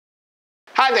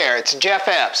Hi there, it's Jeff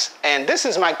Epps, and this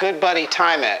is my good buddy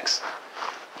Timex.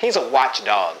 He's a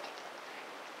watchdog.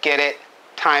 Get it?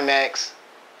 Timex,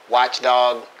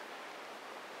 watchdog.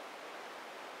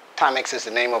 Timex is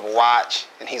the name of a watch,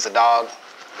 and he's a dog.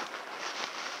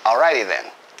 Alrighty then.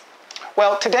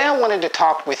 Well, today I wanted to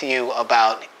talk with you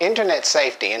about internet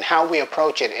safety and how we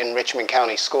approach it in Richmond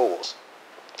County schools,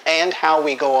 and how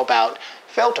we go about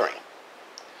filtering.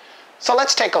 So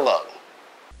let's take a look.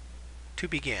 To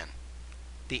begin,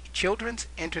 the Children's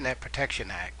Internet Protection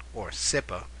Act, or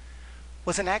CIPA,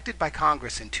 was enacted by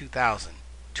Congress in 2000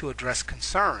 to address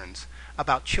concerns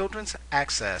about children's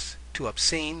access to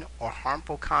obscene or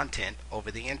harmful content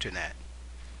over the Internet.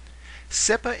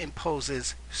 CIPA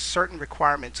imposes certain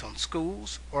requirements on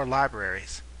schools or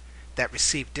libraries that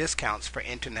receive discounts for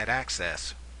Internet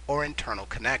access or internal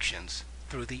connections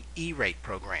through the E-Rate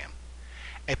program,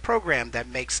 a program that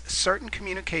makes certain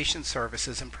communication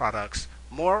services and products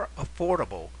more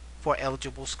affordable for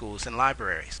eligible schools and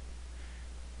libraries.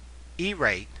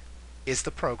 E-Rate is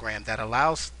the program that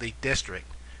allows the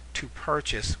district to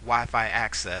purchase Wi-Fi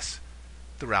access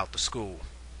throughout the school.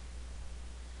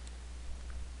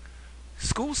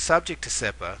 Schools subject to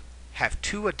CIPA have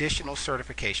two additional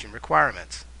certification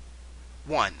requirements.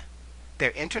 1.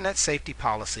 Their internet safety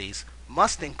policies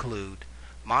must include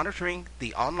monitoring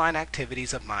the online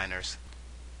activities of minors,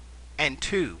 and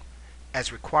 2.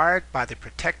 As required by the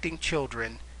Protecting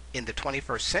Children in the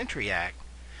 21st Century Act,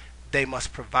 they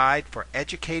must provide for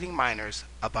educating minors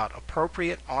about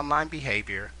appropriate online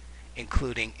behavior,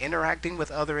 including interacting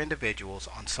with other individuals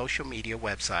on social media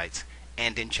websites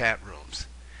and in chat rooms,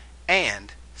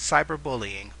 and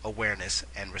cyberbullying awareness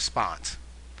and response.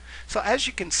 So as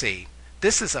you can see,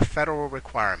 this is a federal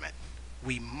requirement.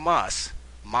 We must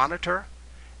monitor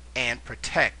and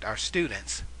protect our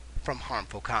students from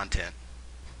harmful content.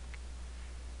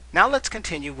 Now let's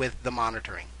continue with the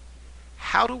monitoring.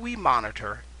 How do we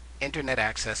monitor internet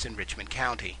access in Richmond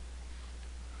County?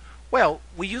 Well,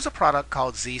 we use a product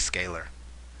called Zscaler,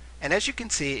 and as you can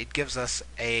see, it gives us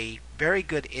a very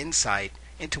good insight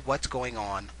into what's going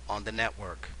on the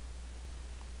network.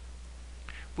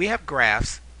 We have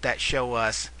graphs that show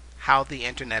us how the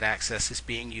internet access is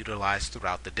being utilized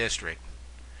throughout the district.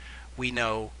 We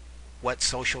know what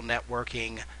social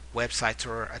networking websites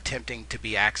are attempting to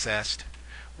be accessed.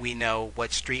 We know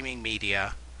what streaming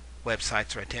media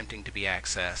websites are attempting to be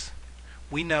accessed.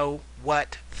 We know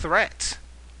what threats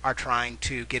are trying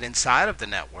to get inside of the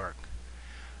network.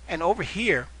 And over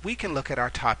here, we can look at our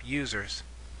top users.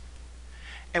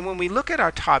 And when we look at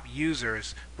our top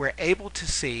users, we're able to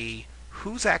see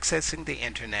who's accessing the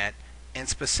internet and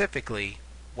specifically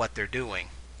what they're doing.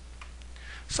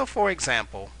 So for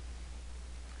example,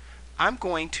 I'm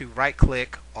going to right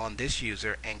click on this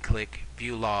user and click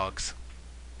View Logs.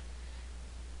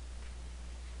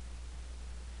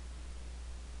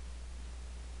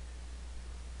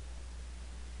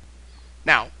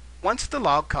 Now, once the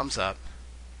log comes up,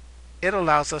 it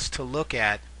allows us to look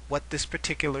at what this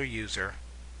particular user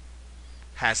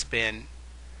has been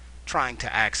trying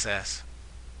to access.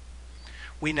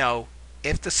 We know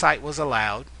if the site was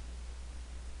allowed.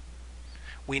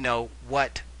 We know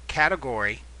what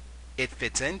category it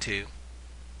fits into.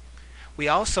 We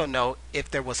also know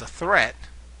if there was a threat,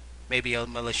 maybe a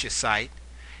malicious site,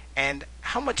 and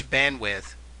how much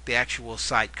bandwidth the actual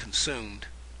site consumed.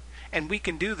 And we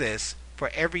can do this for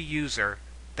every user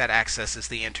that accesses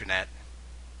the internet.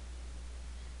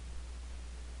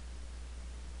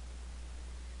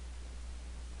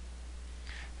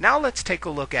 Now let's take a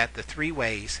look at the three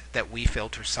ways that we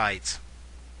filter sites.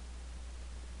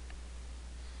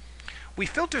 We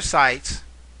filter sites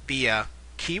via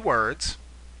keywords,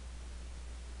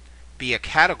 via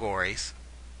categories,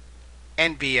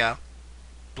 and via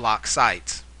block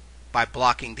sites by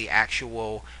blocking the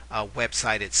actual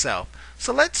website itself.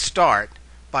 So let's start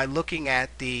by looking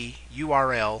at the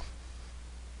URL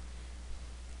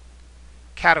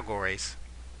categories.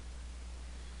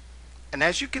 And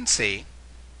as you can see,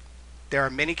 there are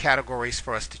many categories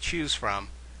for us to choose from,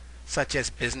 such as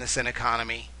business and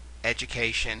economy,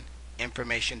 education,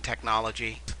 information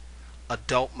technology,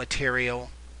 adult material,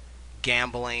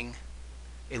 gambling,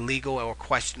 illegal or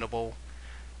questionable,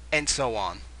 and so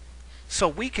on. So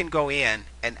we can go in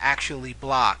and actually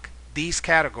block these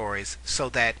categories so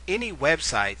that any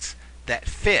websites that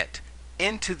fit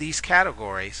into these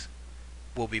categories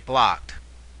will be blocked.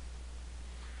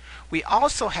 We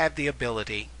also have the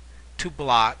ability to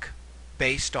block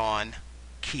based on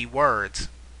keywords.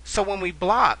 So when we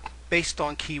block based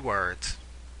on keywords,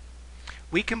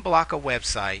 we can block a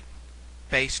website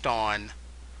based on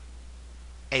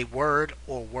a word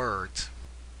or words.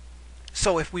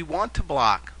 So if we want to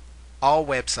block all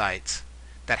websites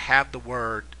that have the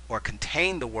word or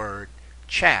contain the word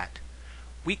chat,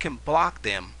 we can block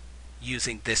them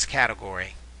using this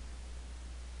category.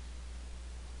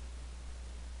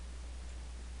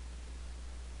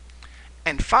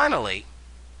 And finally,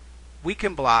 we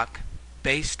can block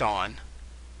based on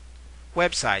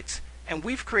websites, and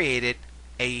we've created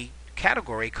a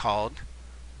category called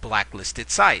blacklisted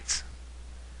sites.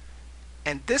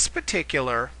 And this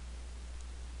particular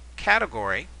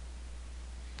category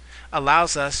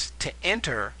allows us to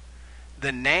enter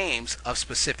the names of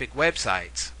specific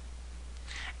websites.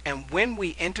 And when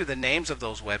we enter the names of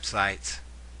those websites,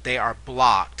 they are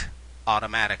blocked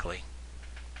automatically.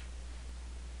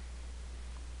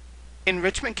 In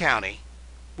Richmond County,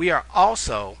 we are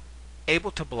also able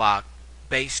to block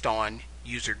based on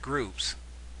user groups.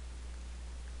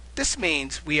 This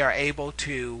means we are able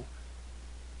to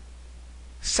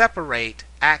separate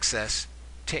access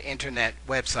to internet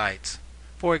websites.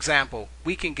 For example,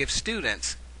 we can give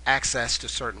students access to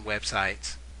certain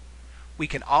websites. We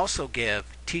can also give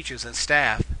teachers and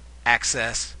staff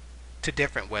access to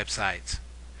different websites.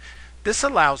 This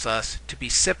allows us to be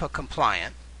SIPA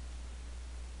compliant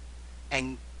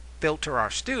and filter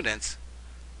our students,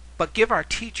 but give our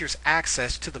teachers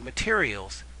access to the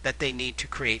materials that they need to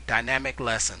create dynamic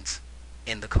lessons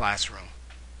in the classroom.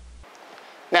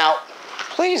 Now,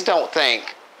 please don't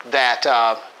think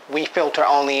that we filter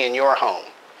only in your home.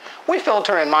 We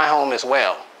filter in my home as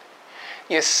well.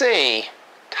 You see,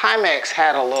 Timex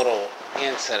had a little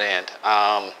incident.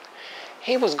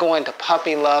 He was going to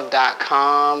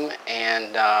puppylove.com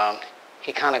and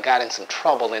he kind of got in some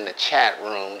trouble in the chat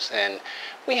rooms, and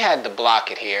we had to block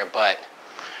it here, but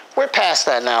we're past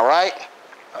that now, right?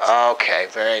 Okay,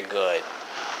 very good.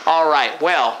 All right,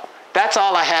 well, that's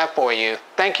all I have for you.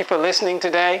 Thank you for listening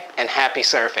today, and happy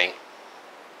surfing.